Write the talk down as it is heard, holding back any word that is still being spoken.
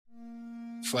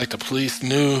It's like the police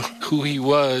knew who he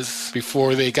was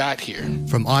before they got here.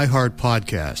 From iHeart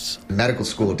Podcasts. The medical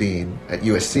school dean at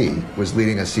USC was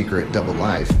leading a secret double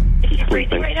life. Is she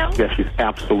breathing right now? Yes, she's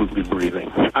absolutely breathing.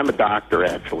 I'm a doctor,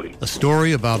 actually. A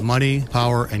story about money,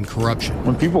 power, and corruption.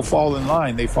 When people fall in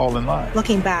line, they fall in line.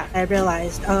 Looking back, I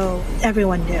realized,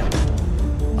 everyone knew.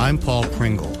 I'm Paul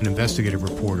Pringle, an investigative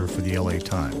reporter for the LA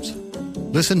Times.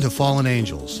 Listen to Fallen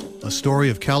Angels, a story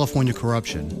of California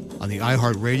corruption on the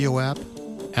iHeart Radio app,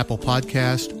 Apple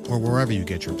Podcast, or wherever you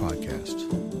get your podcasts.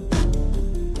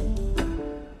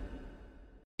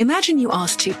 Imagine you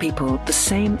ask two people the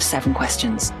same 7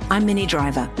 questions. I'm Minnie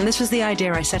Driver, and this was the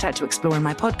idea I set out to explore in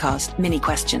my podcast, Mini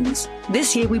Questions.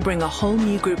 This year, we bring a whole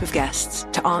new group of guests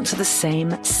to answer the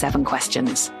same 7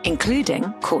 questions,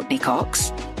 including Courtney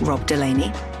Cox, Rob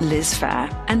Delaney, Liz Fair,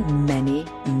 and many,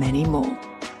 many more.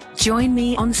 Join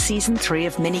me on Season 3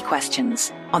 of Mini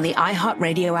Questions on the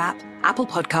iHeartRadio app, Apple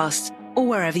Podcasts, or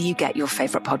wherever you get your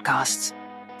favorite podcasts.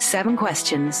 7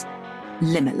 questions,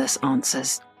 limitless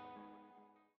answers.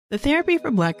 The Therapy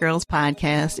for Black Girls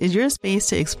podcast is your space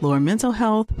to explore mental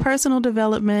health, personal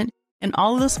development, and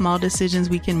all of the small decisions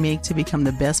we can make to become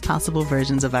the best possible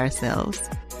versions of ourselves.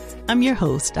 I'm your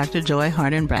host, Dr. Joy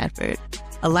Harden Bradford,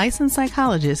 a licensed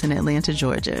psychologist in Atlanta,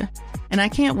 Georgia, and I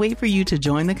can't wait for you to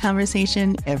join the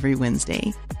conversation every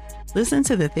Wednesday. Listen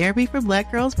to the Therapy for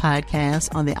Black Girls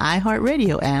podcast on the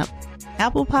iHeartRadio app,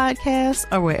 Apple Podcasts,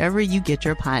 or wherever you get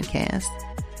your podcasts.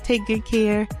 Take good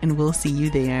care, and we'll see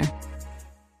you there.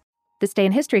 This Day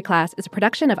in History class is a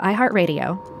production of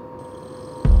iHeartRadio.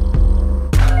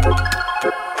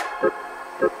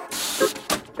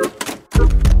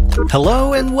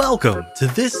 Hello and welcome to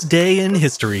This Day in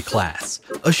History class,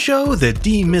 a show that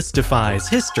demystifies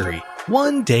history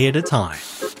one day at a time.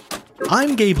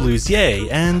 I'm Gabe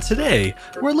Luzier, and today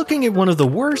we're looking at one of the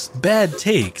worst bad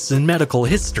takes in medical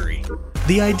history.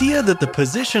 The idea that the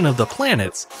position of the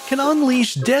planets can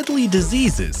unleash deadly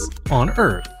diseases on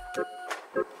Earth.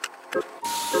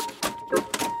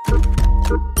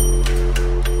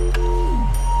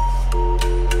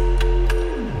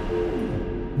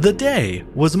 The day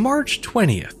was March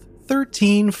 20th,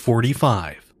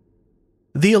 1345.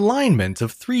 The alignment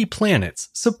of 3 planets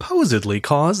supposedly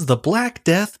caused the Black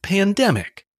Death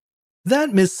pandemic.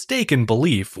 That mistaken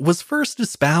belief was first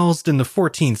espoused in the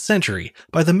 14th century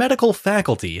by the medical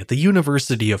faculty at the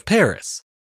University of Paris,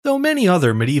 though many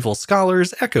other medieval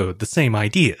scholars echoed the same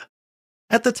idea.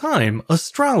 At the time,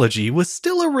 astrology was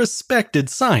still a respected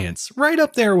science right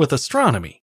up there with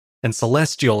astronomy, and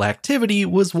celestial activity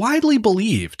was widely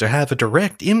believed to have a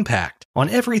direct impact on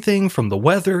everything from the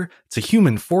weather to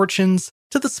human fortunes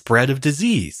to the spread of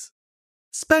disease.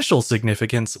 Special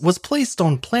significance was placed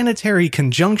on planetary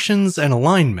conjunctions and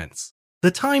alignments,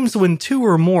 the times when 2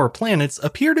 or more planets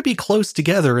appear to be close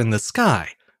together in the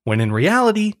sky, when in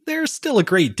reality they're still a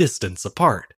great distance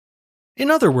apart. In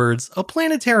other words, a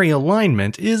planetary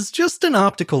alignment is just an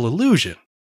optical illusion.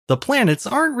 The planets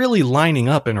aren't really lining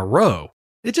up in a row.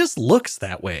 It just looks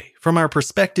that way from our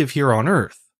perspective here on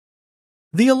Earth.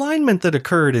 The alignment that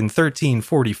occurred in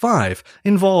 1345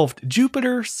 involved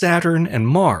Jupiter, Saturn, and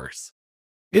Mars.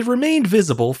 It remained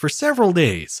visible for several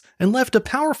days and left a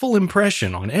powerful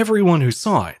impression on everyone who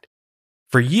saw it.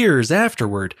 For years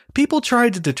afterward, people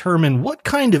tried to determine what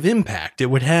kind of impact it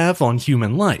would have on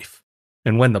human life.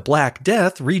 And when the Black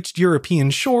Death reached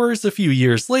European shores a few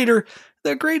years later,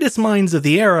 the greatest minds of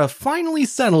the era finally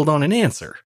settled on an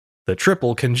answer. The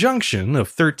triple conjunction of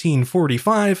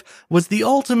 1345 was the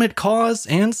ultimate cause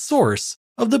and source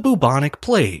of the bubonic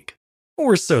plague,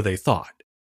 or so they thought.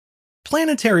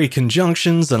 Planetary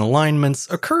conjunctions and alignments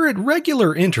occur at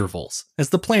regular intervals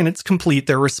as the planets complete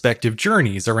their respective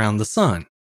journeys around the Sun.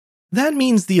 That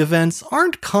means the events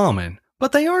aren't common,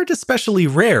 but they aren't especially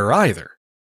rare either.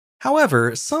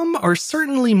 However, some are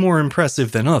certainly more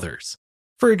impressive than others.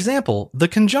 For example, the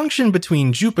conjunction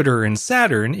between Jupiter and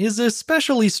Saturn is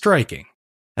especially striking.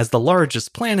 As the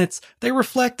largest planets, they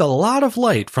reflect a lot of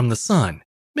light from the Sun,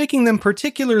 making them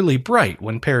particularly bright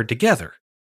when paired together.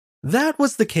 That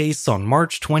was the case on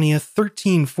March 20th,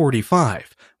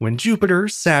 1345, when Jupiter,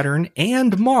 Saturn,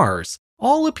 and Mars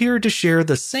all appeared to share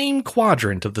the same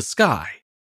quadrant of the sky.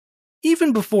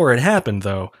 Even before it happened,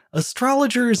 though,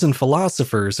 astrologers and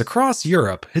philosophers across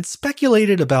Europe had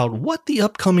speculated about what the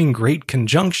upcoming Great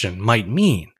Conjunction might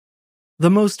mean. The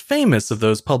most famous of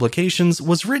those publications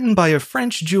was written by a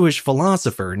French Jewish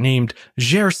philosopher named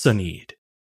Gersonide.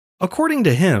 According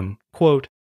to him, quote,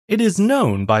 "It is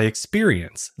known by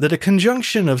experience that a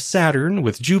conjunction of Saturn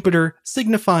with Jupiter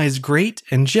signifies great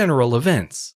and general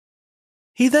events."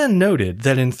 He then noted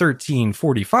that in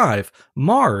 1345,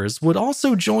 Mars would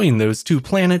also join those two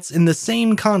planets in the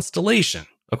same constellation,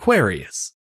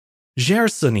 Aquarius.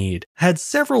 Gersonide had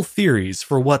several theories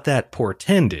for what that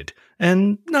portended,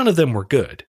 and none of them were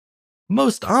good.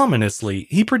 Most ominously,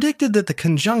 he predicted that the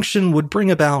conjunction would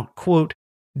bring about, quote,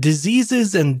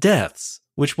 diseases and deaths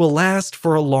which will last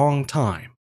for a long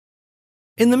time.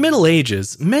 In the Middle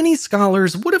Ages, many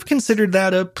scholars would have considered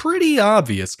that a pretty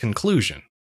obvious conclusion.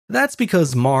 That's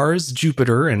because Mars,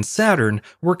 Jupiter, and Saturn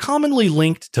were commonly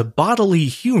linked to bodily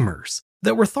humors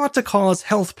that were thought to cause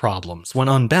health problems when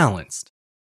unbalanced.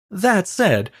 That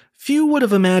said, few would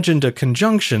have imagined a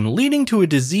conjunction leading to a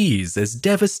disease as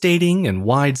devastating and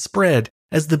widespread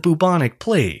as the bubonic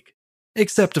plague,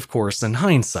 except of course in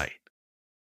hindsight.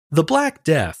 The Black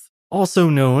Death, also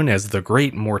known as the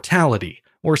Great Mortality,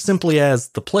 or simply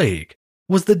as the Plague,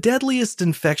 was the deadliest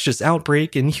infectious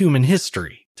outbreak in human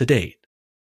history to date.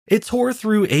 It tore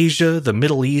through Asia, the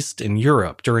Middle East, and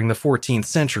Europe during the 14th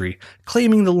century,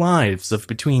 claiming the lives of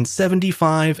between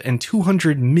 75 and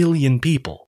 200 million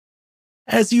people.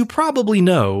 As you probably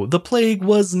know, the plague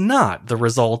was not the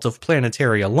result of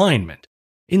planetary alignment.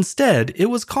 Instead, it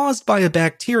was caused by a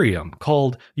bacterium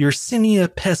called Yersinia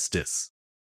pestis.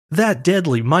 That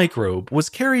deadly microbe was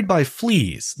carried by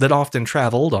fleas that often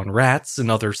traveled on rats and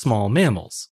other small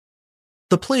mammals.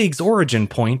 The plague's origin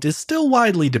point is still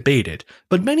widely debated,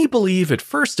 but many believe it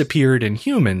first appeared in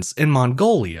humans in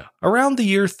Mongolia around the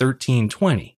year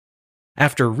 1320.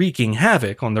 After wreaking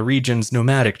havoc on the region's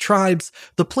nomadic tribes,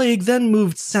 the plague then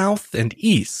moved south and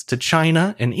east to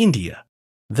China and India.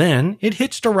 Then it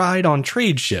hitched a ride on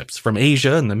trade ships from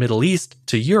Asia and the Middle East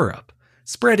to Europe,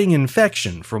 spreading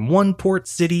infection from one port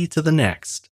city to the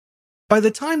next. By the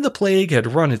time the plague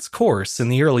had run its course in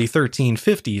the early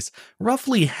 1350s,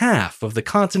 roughly half of the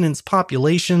continent's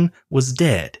population was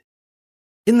dead.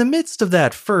 In the midst of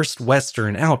that first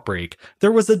Western outbreak,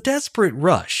 there was a desperate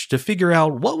rush to figure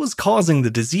out what was causing the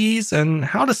disease and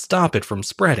how to stop it from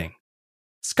spreading.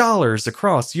 Scholars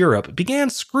across Europe began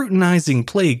scrutinizing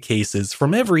plague cases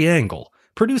from every angle,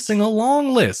 producing a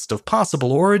long list of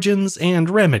possible origins and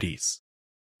remedies.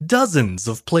 Dozens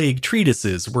of plague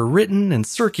treatises were written and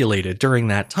circulated during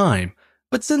that time,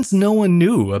 but since no one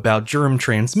knew about germ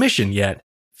transmission yet,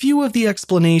 few of the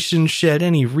explanations shed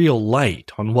any real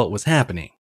light on what was happening.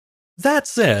 That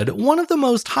said, one of the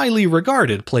most highly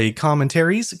regarded plague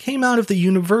commentaries came out of the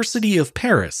University of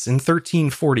Paris in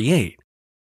 1348.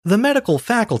 The medical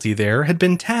faculty there had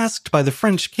been tasked by the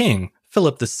French king,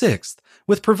 Philip VI,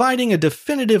 with providing a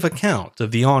definitive account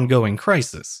of the ongoing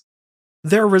crisis.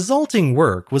 Their resulting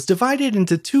work was divided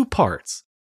into two parts.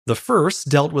 The first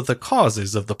dealt with the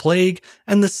causes of the plague,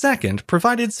 and the second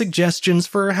provided suggestions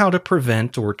for how to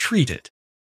prevent or treat it.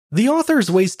 The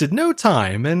authors wasted no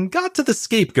time and got to the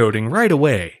scapegoating right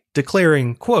away,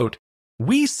 declaring, quote,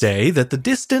 "We say that the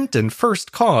distant and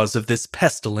first cause of this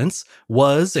pestilence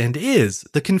was and is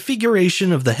the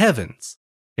configuration of the heavens.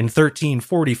 In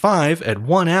 1345, at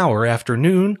 1 hour after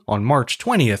noon, on March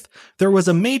 20th, there was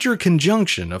a major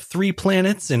conjunction of 3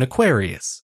 planets in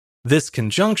Aquarius. This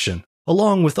conjunction,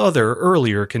 along with other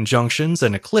earlier conjunctions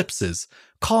and eclipses,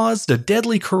 caused a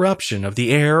deadly corruption of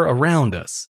the air around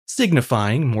us,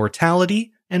 signifying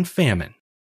mortality and famine."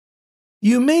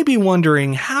 You may be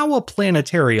wondering how a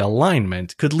planetary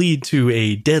alignment could lead to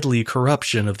a deadly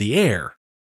corruption of the air.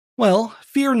 Well,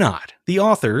 fear not, the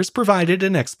authors provided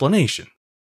an explanation.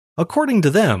 According to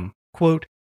them, quote,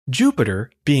 "Jupiter,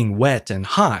 being wet and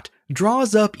hot,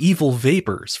 draws up evil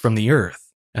vapors from the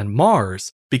Earth, and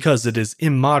Mars, because it is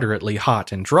immoderately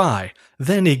hot and dry,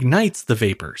 then ignites the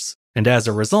vapors, and as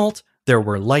a result, there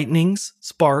were lightnings,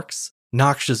 sparks,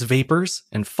 noxious vapors,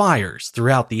 and fires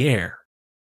throughout the air."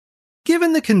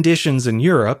 Given the conditions in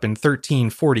Europe in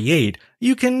 1348,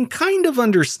 you can kind of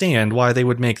understand why they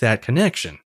would make that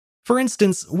connection. For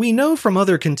instance, we know from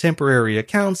other contemporary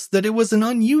accounts that it was an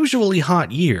unusually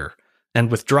hot year,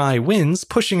 and with dry winds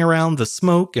pushing around the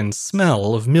smoke and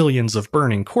smell of millions of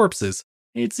burning corpses,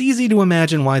 it's easy to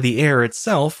imagine why the air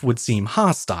itself would seem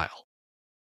hostile.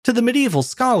 To the medieval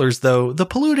scholars, though, the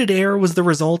polluted air was the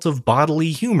result of bodily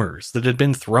humors that had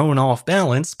been thrown off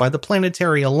balance by the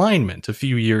planetary alignment a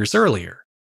few years earlier,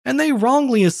 and they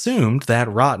wrongly assumed that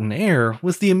rotten air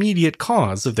was the immediate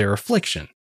cause of their affliction.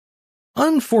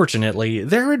 Unfortunately,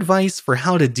 their advice for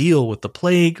how to deal with the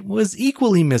plague was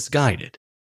equally misguided.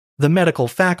 The medical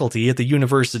faculty at the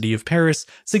University of Paris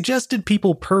suggested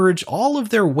people purge all of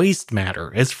their waste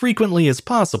matter as frequently as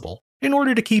possible in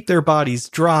order to keep their bodies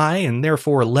dry and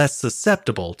therefore less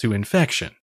susceptible to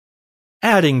infection.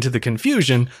 Adding to the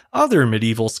confusion, other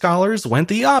medieval scholars went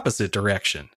the opposite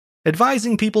direction.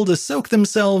 advising people to soak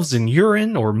themselves in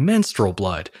urine or menstrual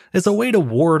blood as a way to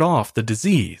ward off the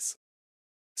disease.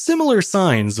 Similar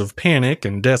signs of panic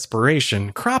and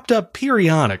desperation cropped up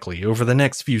periodically over the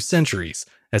next few centuries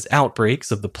as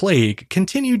outbreaks of the plague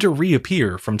continued to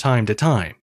reappear from time to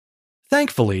time.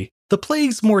 Thankfully, the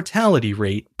plague's mortality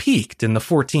rate peaked in the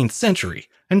 14th century,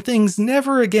 and things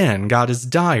never again got as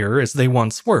dire as they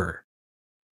once were.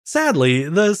 Sadly,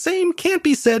 the same can't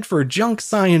be said for junk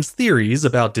science theories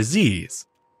about disease.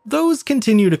 Those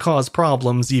continue to cause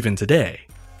problems even today.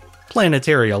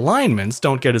 Planetary alignments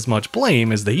don't get as much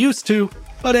blame as they used to,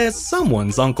 but as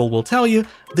someone's uncle will tell you,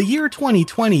 the year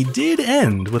 2020 did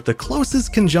end with the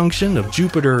closest conjunction of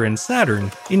Jupiter and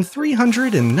Saturn in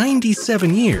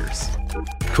 397 years.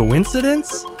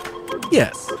 Coincidence?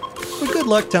 Yes, but good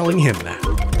luck telling him that.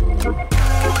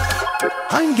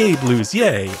 I'm Gabe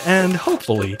Luzier, and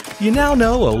hopefully, you now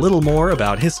know a little more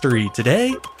about history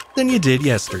today than you did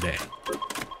yesterday.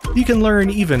 You can learn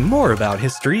even more about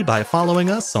history by following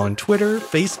us on Twitter,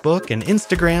 Facebook, and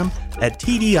Instagram at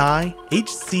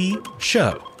TDIHC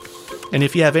Show. And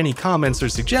if you have any comments or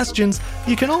suggestions,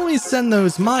 you can always send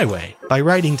those my way by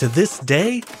writing to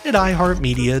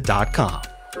thisday@iheartmedia.com.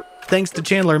 Thanks to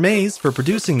Chandler Mays for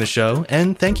producing the show,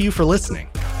 and thank you for listening.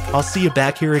 I'll see you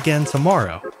back here again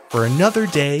tomorrow for another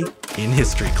day in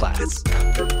history class.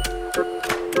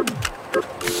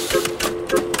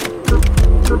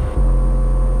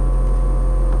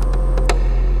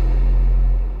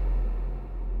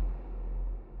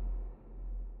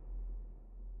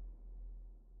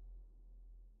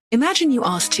 Imagine you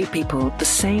ask two people the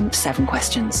same 7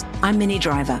 questions. I'm Minnie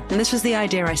Driver, and this was the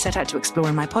idea I set out to explore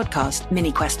in my podcast,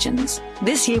 Mini Questions.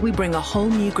 This year, we bring a whole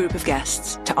new group of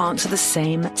guests to answer the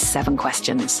same 7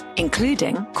 questions,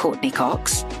 including Courtney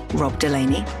Cox, Rob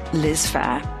Delaney, Liz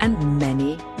Fair, and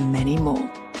many, many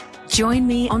more. Join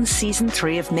me on Season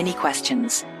 3 of Mini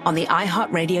Questions on the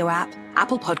iHeartRadio app,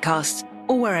 Apple Podcasts,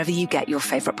 or wherever you get your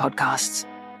favorite podcasts.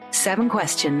 7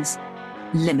 questions,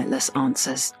 limitless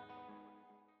answers.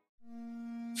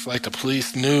 It's like the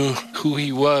police knew who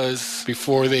he was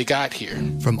before they got here.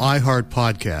 From iHeart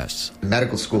Podcasts. The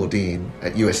medical school dean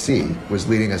at USC was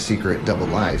leading a secret double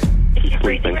life. She's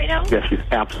breathing right now? Yes, she's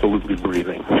absolutely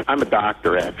breathing. I'm a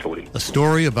doctor, actually. A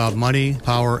story about money,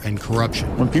 power, and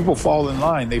corruption. When people fall in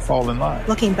line, they fall in line.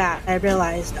 Looking back, I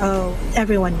realized,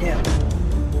 everyone knew.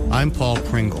 I'm Paul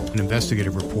Pringle, an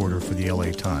investigative reporter for the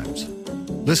LA Times.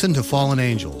 Listen to Fallen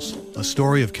Angels, a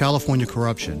story of California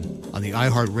corruption on the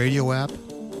iHeart Radio app,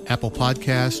 Apple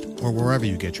Podcast, or wherever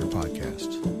you get your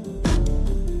podcasts.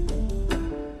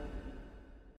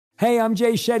 Hey, I'm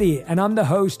Jay Shetty, and I'm the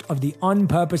host of the On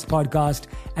Purpose podcast,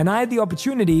 and I had the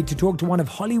opportunity to talk to one of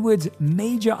Hollywood's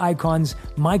major icons,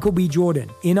 Michael B. Jordan.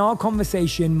 In our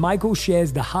conversation, Michael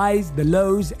shares the highs, the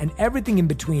lows, and everything in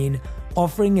between,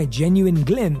 offering a genuine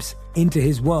glimpse into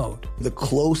his world. The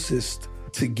closest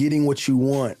to getting what you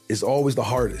want is always the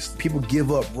hardest. People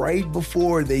give up right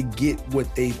before they get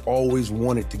what they've always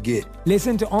wanted to get.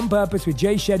 Listen to On Purpose with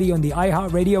Jay Shetty on the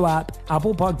iHeartRadio app,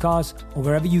 Apple Podcasts, or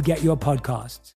wherever you get your podcasts.